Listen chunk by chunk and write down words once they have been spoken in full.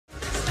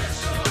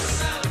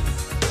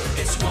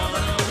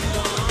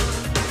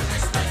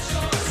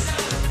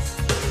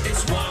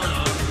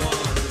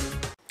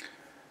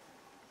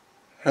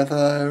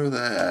Hello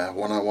there,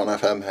 101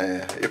 FM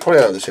here. You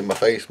probably haven't seen my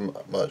face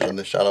much on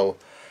this channel,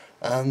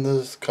 and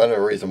there's kind of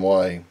a reason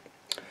why.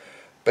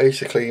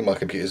 Basically, my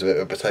computer's a bit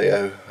of a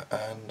potato,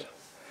 and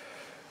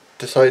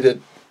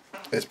decided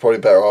it's probably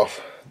better off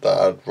that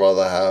I'd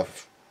rather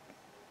have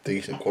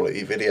decent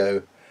quality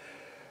video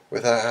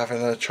without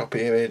having a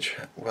choppy image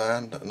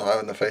and not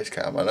having the face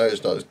cam. I know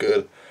it's not as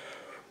good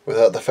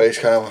without the face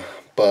cam,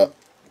 but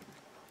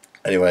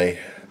anyway,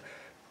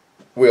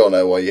 we all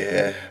know why you're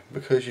here,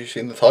 because you've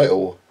seen the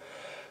title.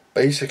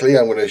 Basically,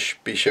 I'm going to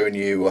be showing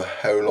you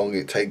how long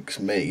it takes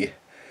me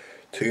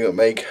to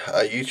make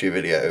a YouTube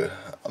video.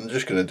 I'm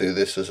just going to do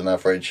this as an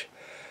average,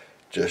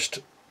 just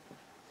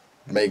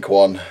make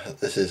one.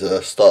 This is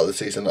a start of the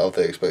season of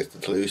the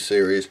Expected to Lose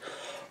series.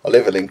 I'll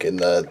leave a link in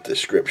the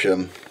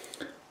description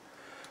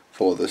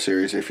for the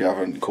series if you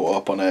haven't caught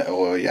up on it,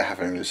 or you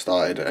haven't even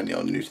started and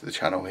you're new to the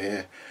channel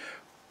here,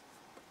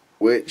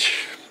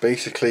 which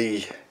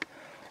basically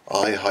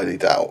I highly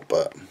doubt,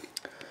 but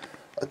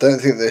I don't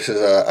think this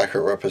is an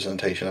accurate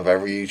representation of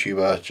every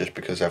YouTuber, just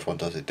because everyone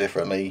does it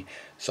differently.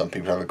 Some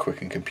people have a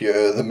quicker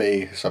computer than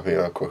me, some people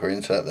have a quicker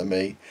internet than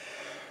me,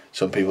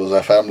 some people's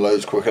FM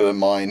loads quicker than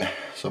mine,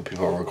 some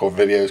people record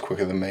videos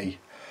quicker than me.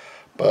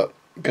 But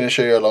I'm going to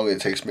show you how long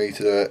it takes me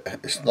to do it.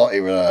 It's not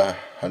even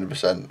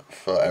 100%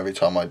 for every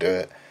time I do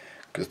it,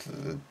 because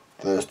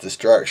there's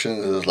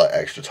distractions, there's like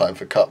extra time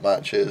for cut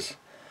matches,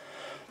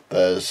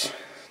 there's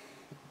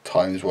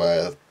times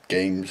where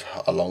games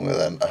are longer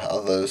than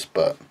others.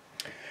 But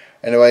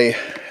anyway,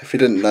 if you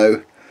didn't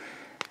know,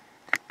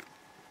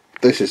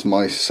 this is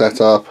my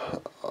setup.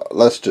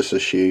 Let's just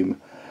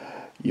assume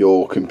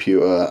your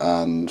computer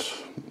and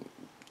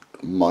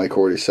mic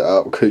already set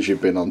up because you've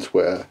been on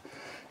Twitter.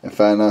 In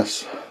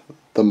fairness,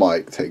 the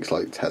mic takes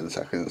like 10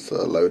 seconds to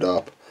load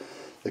up.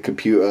 The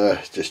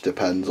computer just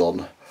depends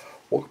on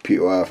what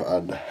computer I have,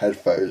 and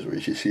headphones,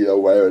 which you see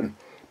I'm wearing,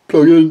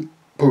 plug in,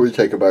 probably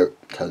take about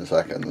 10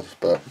 seconds.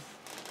 But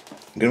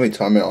I'm going to be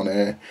timing it on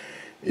here.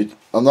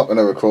 I'm not going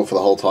to record for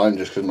the whole time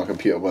just because my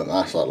computer won't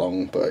last that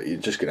long, but you're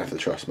just going to have to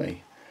trust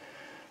me.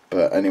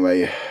 But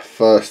anyway,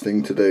 first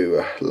thing to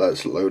do,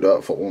 let's load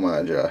up Football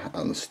Manager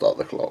and start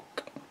the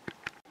clock.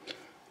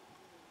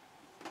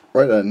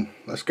 Right then,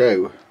 let's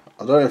go.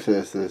 I don't know if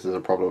this is a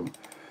problem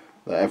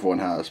that everyone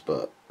has,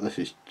 but this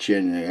is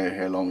genuinely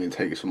how long it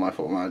takes for my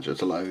Football Manager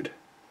to load.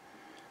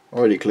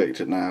 Already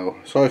clicked it now.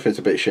 Sorry if it's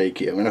a bit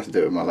shaky, I'm going to have to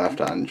do it with my left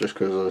hand just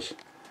because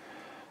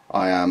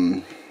I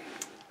am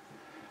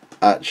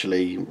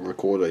actually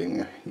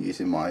recording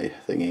using my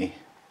thingy.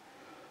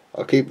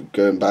 I'll keep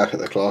going back at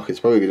the clock.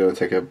 It's probably going to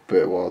take a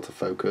bit while to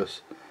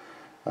focus.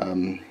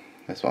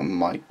 That's my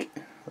mic.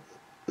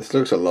 This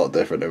looks a lot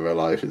different in real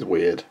life. It's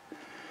weird.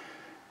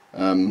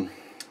 I'm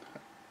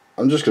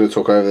just going to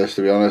talk over this,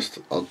 to be honest.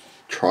 I'll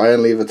try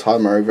and leave a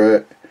timer over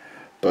it,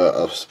 but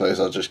I suppose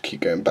I'll just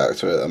keep going back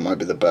to it. That might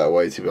be the better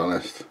way, to be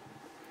honest.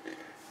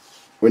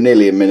 We're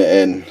nearly a minute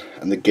in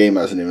and the game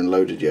hasn't even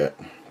loaded yet.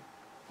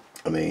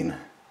 I mean,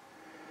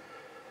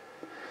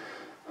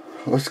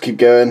 let's keep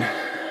going.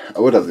 I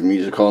would have the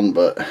music on,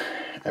 but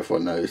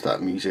everyone knows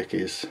that music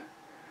is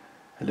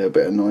a little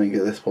bit annoying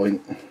at this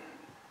point.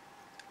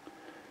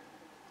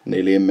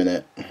 Nearly a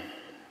minute.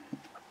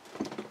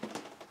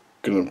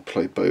 Gonna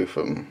play both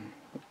of them.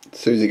 As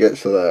soon as it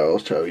gets to there, I'll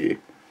show you.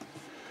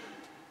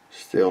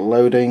 Still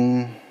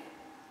loading.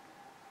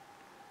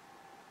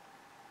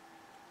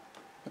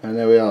 And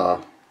there we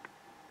are.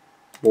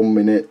 1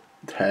 minute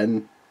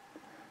 10.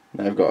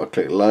 Now I've got to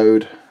click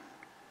load.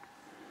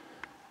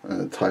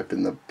 And type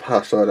in the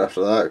password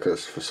after that,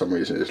 because for some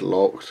reason it's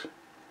locked.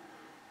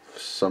 For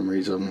some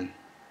reason.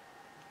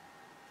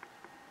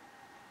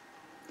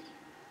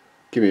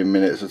 Give me a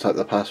minute to type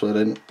the password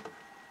in.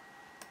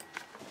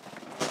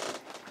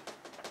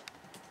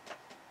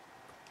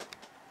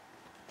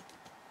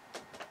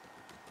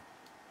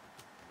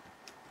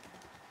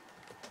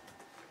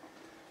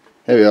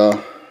 Here we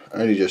are,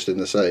 only just in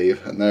the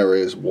save, and there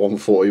is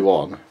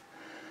 141.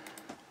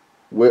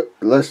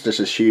 Let's just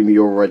assume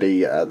you're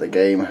already at the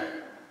game.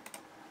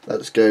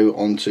 Let's go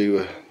on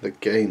to the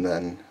game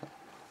then.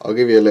 I'll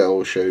give you a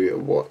little show you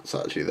of what's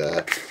actually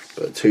there,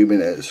 but 2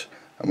 minutes,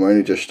 and we're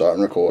only just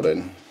starting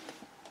recording.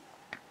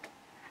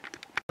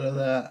 Hello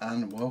there,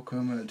 and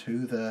welcome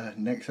to the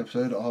next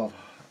episode of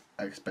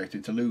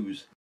Expected to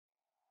Lose.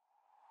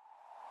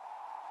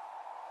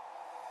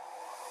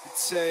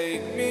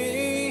 Take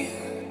me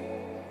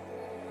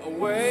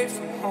away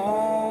from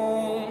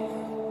home,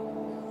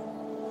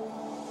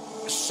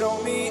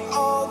 show me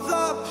all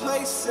the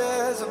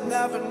places I've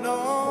never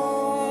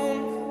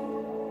known,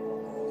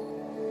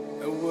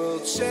 and we'll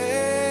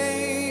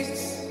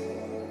chase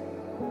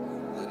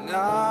the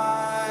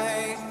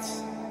night,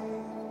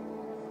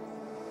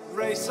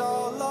 race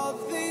all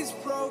of these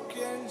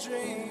broken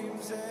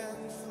dreams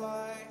in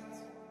flight.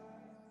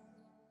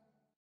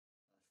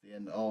 That's the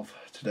end of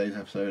today's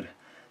episode.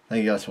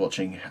 Thank you guys for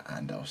watching,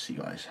 and I'll see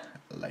you guys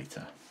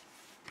later.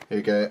 Here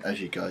we go, as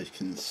you guys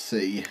can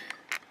see.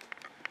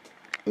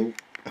 Ooh.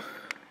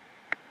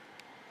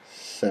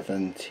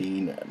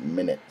 17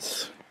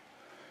 minutes.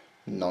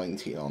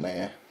 19 on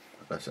here.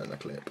 Let's end the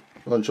clip.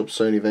 Launch up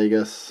Sony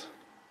Vegas.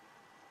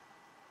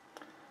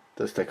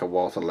 Does take a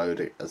while to load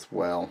it as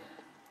well.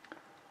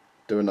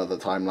 Do another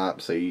time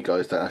lapse so you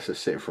guys don't have to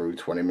sit through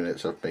 20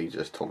 minutes of me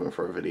just talking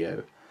for a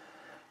video.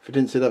 If you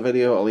didn't see that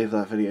video, I'll leave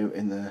that video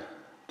in the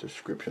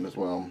description as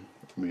well.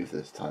 Move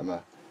this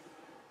timer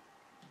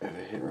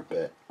over here a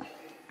bit.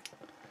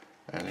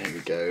 And here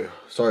we go.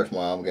 Sorry if my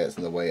arm gets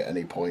in the way at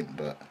any point,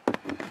 but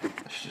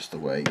it's just the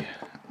way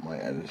my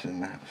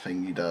editing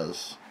thingy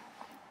does.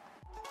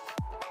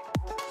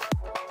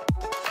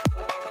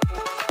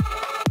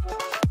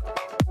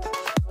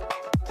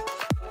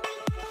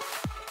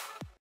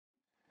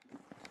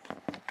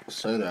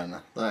 So then,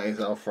 that is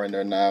our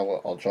render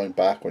now. I'll join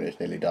back when it's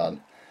nearly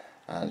done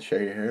and show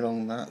you how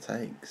long that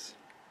takes.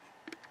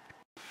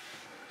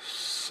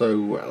 So,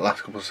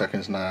 last couple of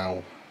seconds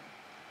now.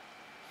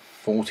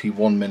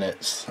 41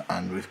 minutes,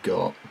 and we've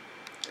got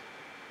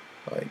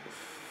like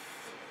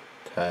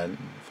 10,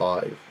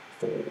 5,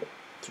 4,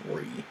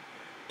 3,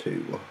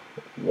 2,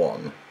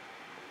 1.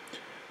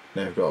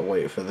 Now we've got to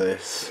wait for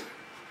this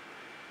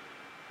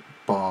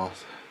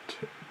box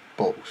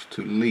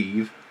to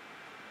leave,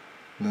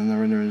 and then the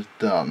render is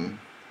done.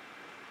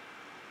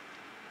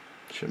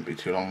 Shouldn't be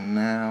too long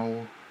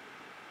now.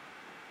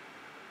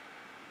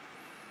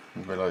 I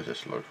realise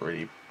this looks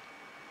really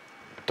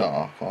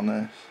dark on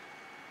this.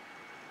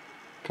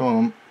 Come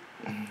on,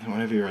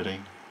 whenever you're ready.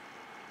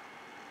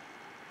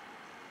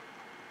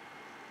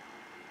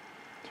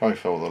 Try to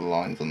fill the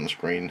lines on the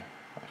screen.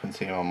 I can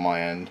see them on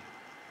my end.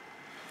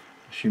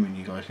 Assuming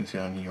you guys can see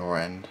on your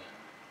end.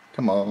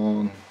 Come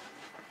on.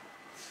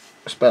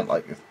 I spent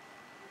like...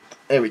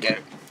 There we go.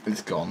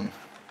 It's gone.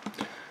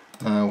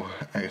 Now,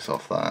 X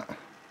off that.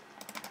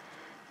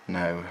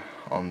 Now,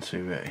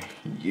 onto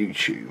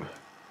YouTube.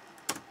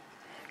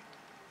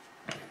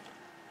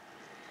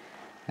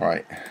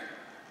 Right.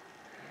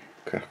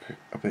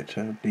 A bit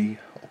to the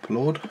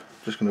upload.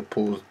 Just going to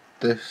pause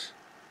this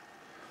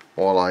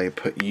while I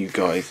put you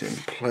guys in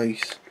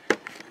place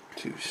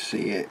to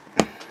see it.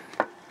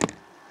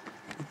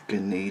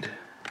 Gonna need,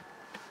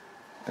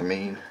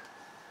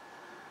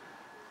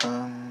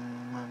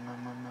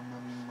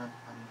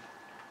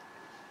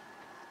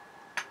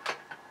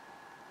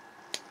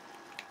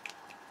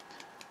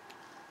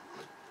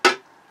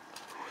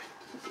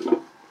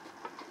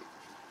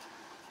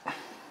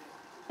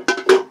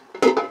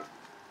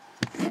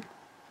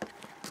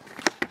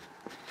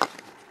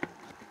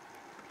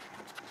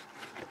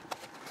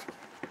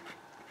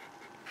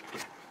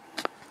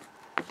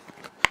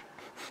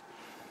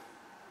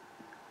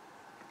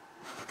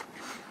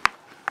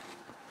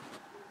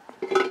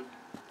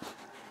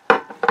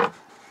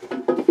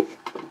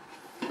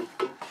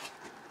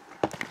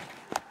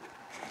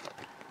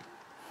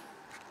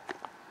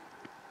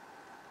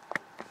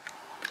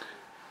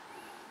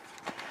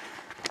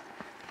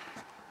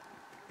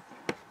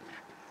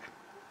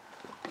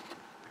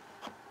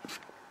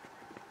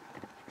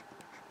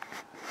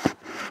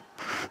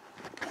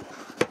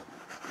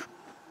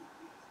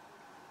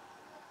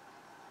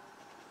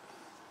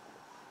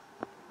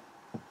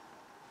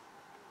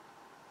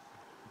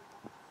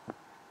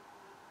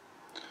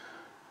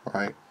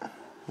 right,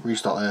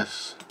 restart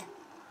this.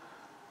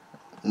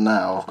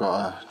 Now I've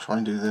got to try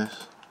and do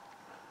this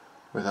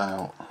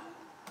without,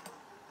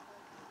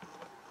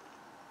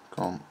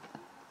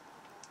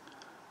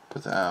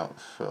 put it out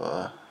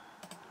for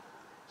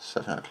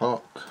 7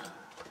 o'clock,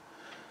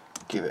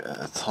 give it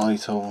a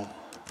title,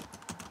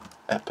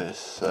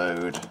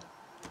 episode,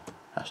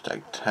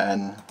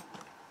 #10,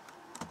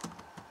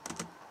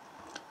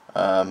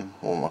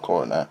 what am I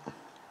calling that?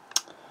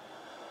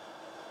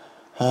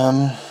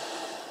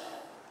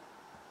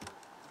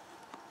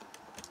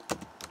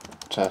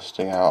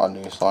 Testing out our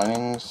new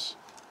signings.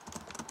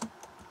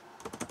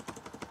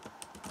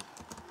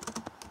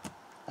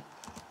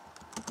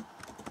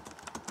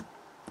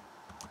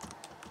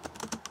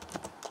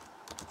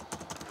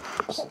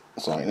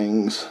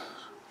 Signings.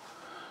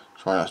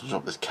 Try not to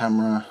drop this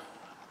camera.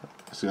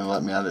 It's going to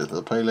let me add it to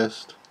the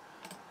playlist.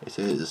 It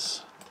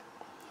is.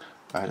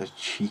 I had a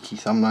cheeky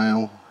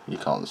thumbnail. You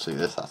can't see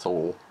this at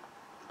all,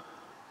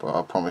 but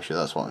I promise you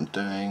that's what I'm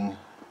doing.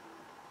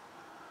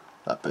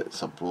 That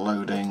bit's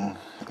uploading.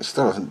 It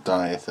still hasn't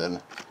done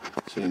anything,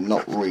 so you've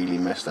not really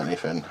missed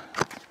anything.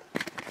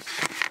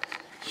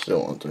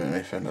 Still not doing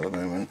anything at the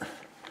moment.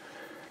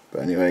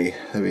 But anyway,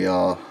 here we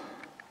are.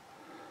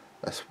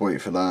 Let's wait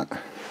for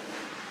that.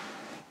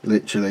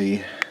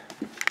 Literally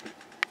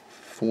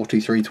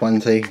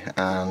 43:20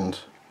 and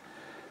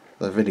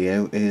the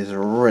video is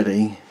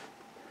ready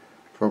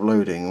for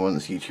uploading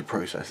once YouTube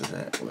processes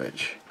it,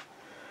 which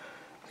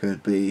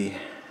could be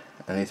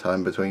any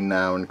time between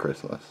now and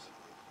Christmas.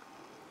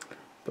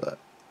 But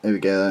here we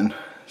go then,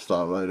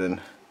 start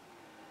loading.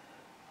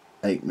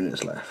 8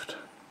 minutes left.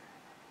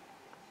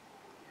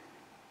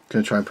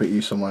 Gonna try and put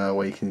you somewhere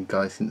where you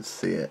guys can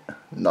see it.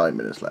 9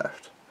 minutes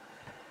left.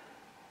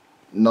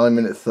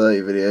 9:30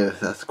 video,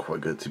 that's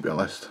quite good to be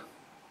honest.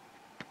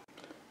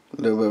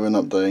 A little bit of an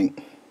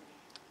update.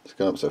 It's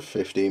gone up to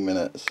 15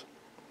 minutes.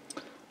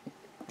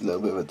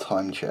 little bit of a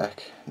time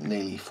check,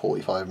 nearly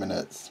 45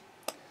 minutes.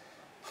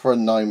 For a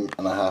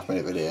 9.5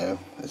 minute video,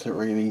 is it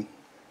really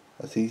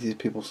as easy as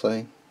people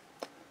say?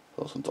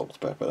 Got some Dr.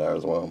 Pepper there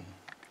as well.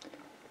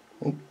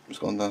 Oh, it's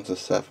gone down to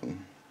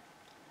 7.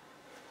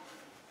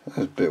 That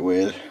was a bit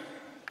weird.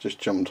 Just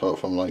jumped up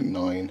from like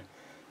 9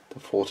 to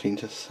 14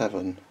 to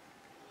 7.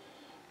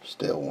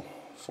 Still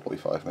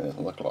 45 minutes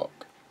on the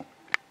clock.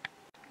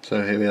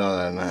 So here we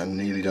are then, and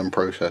nearly done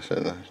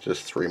processing.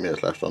 Just 3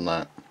 minutes left on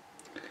that.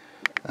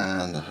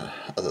 And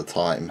at the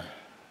time,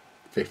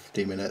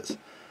 50 minutes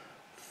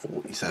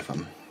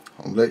 47.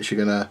 I'm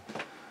literally gonna,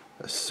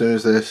 as soon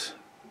as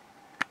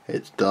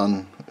it's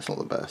done, it's not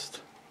the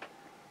best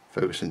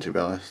focusing, to be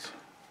honest.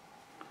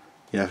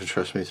 You have to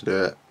trust me to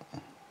do it.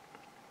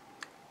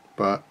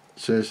 But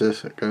as soon as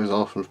this goes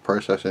off with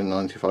processing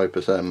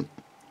 95%,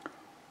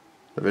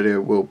 the video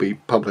will be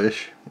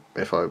published.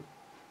 If I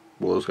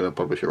was going to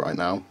publish it right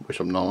now, which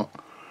I'm not,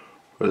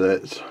 but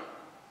it's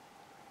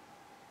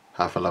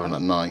 11:30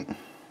 at night.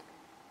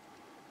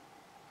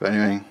 But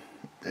anyway,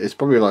 it's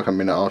probably like a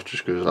minute off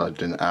just because I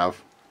didn't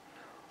have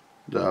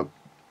the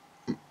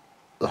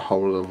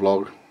whole of the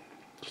vlog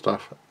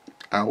stuff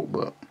out.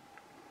 But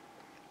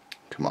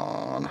come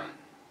on,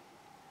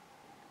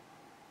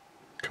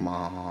 come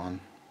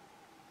on.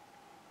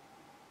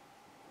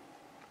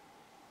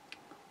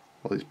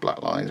 All these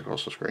black lines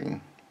across the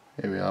screen.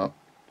 Here we are,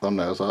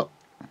 thumbnails up.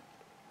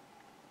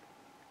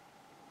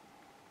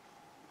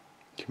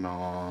 Come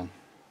on.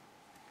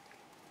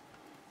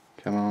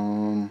 Come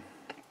on.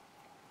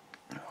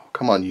 Oh,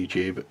 come on,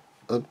 YouTube.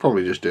 They're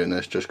probably just doing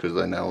this just because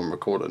they know I'm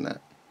recording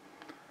it.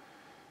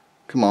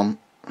 Come on.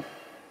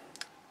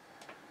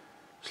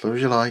 Slow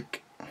as you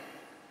like.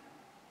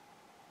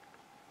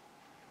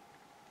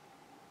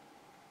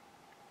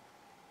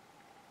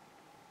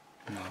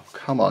 Oh,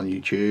 come on,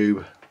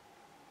 YouTube.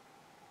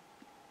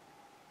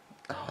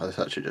 Oh, that's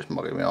actually just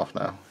mugging me off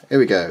now. Here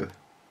we go.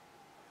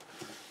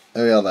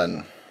 There we are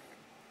then.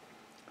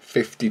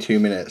 52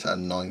 minutes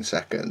and 9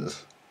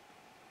 seconds.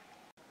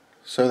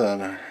 So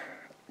then,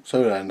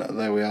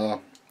 there we are.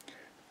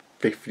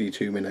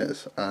 52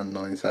 minutes and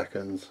 9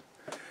 seconds.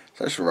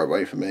 So that's the right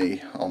way for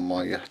me on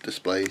my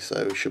display, so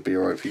it should be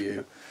alright for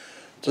you.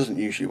 Doesn't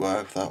usually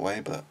work that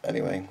way, but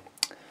anyway.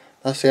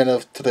 That's the end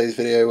of today's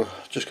video.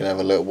 Just going to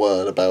have a little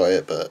word about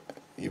it, but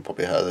you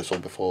probably heard this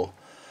one before.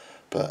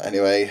 But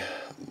anyway,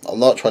 I'm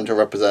not trying to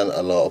represent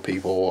a lot of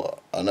people.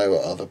 I know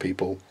other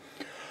people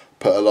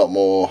put a lot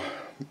more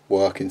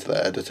work into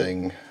their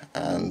editing,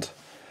 and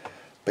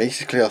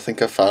basically I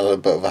think I found a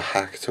bit of a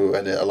hack to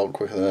edit a lot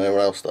quicker than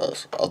anyone else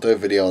does. I'll do a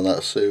video on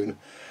that soon,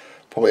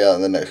 probably out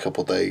in the next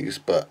couple of days.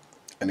 But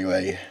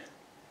anyway,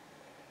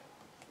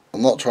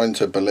 I'm not trying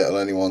to belittle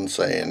anyone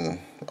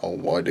saying, oh,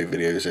 why do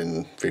videos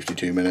in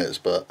 52 minutes,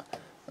 but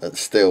it's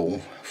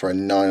still, for a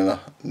 9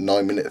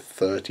 minute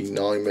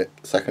 39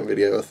 second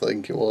video, I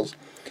think it was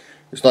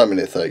 9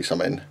 minute 30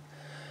 something.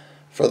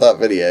 For that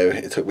video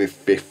it took me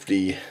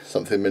 50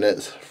 something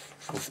minutes.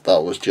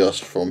 That was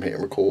just from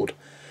hitting record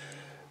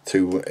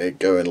to it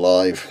going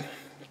live,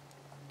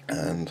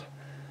 and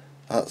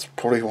that's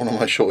probably one of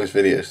my shortest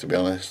videos, to be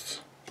honest.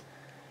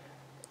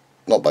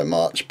 Not by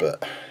much,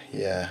 but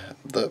yeah,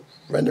 the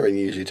rendering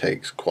usually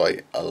takes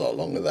quite a lot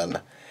longer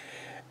than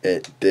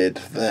it did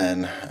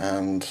then,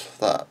 and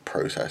that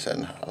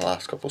processing the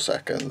last couple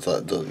seconds,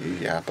 that doesn't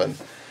usually happen.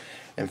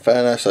 In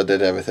fairness, I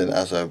did everything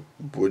as I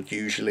would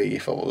usually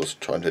if I was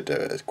trying to do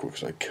it as quick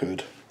as I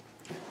could.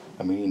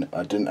 I mean,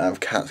 I didn't have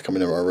cats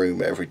coming in my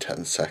room every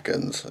 10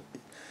 seconds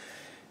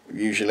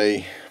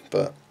usually,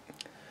 but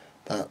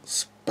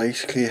that's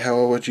basically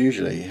how I would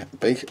usually.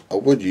 I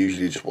would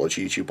usually just watch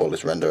YouTube while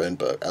it's rendering,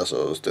 but as I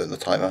was doing the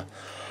timer,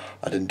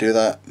 I didn't do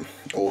that,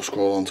 or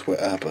scroll on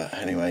Twitter. But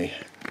anyway,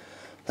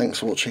 thanks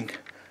for watching,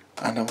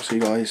 and I'll see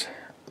you guys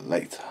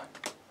later.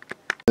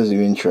 This is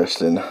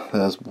interesting.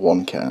 There's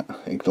one cat,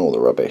 ignore the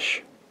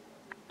rubbish.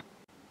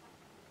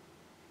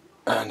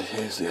 And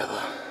here's the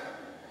other.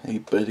 Hey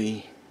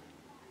buddy.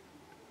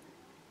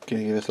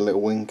 Gonna give us a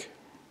little wink?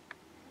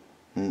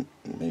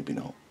 Maybe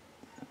not.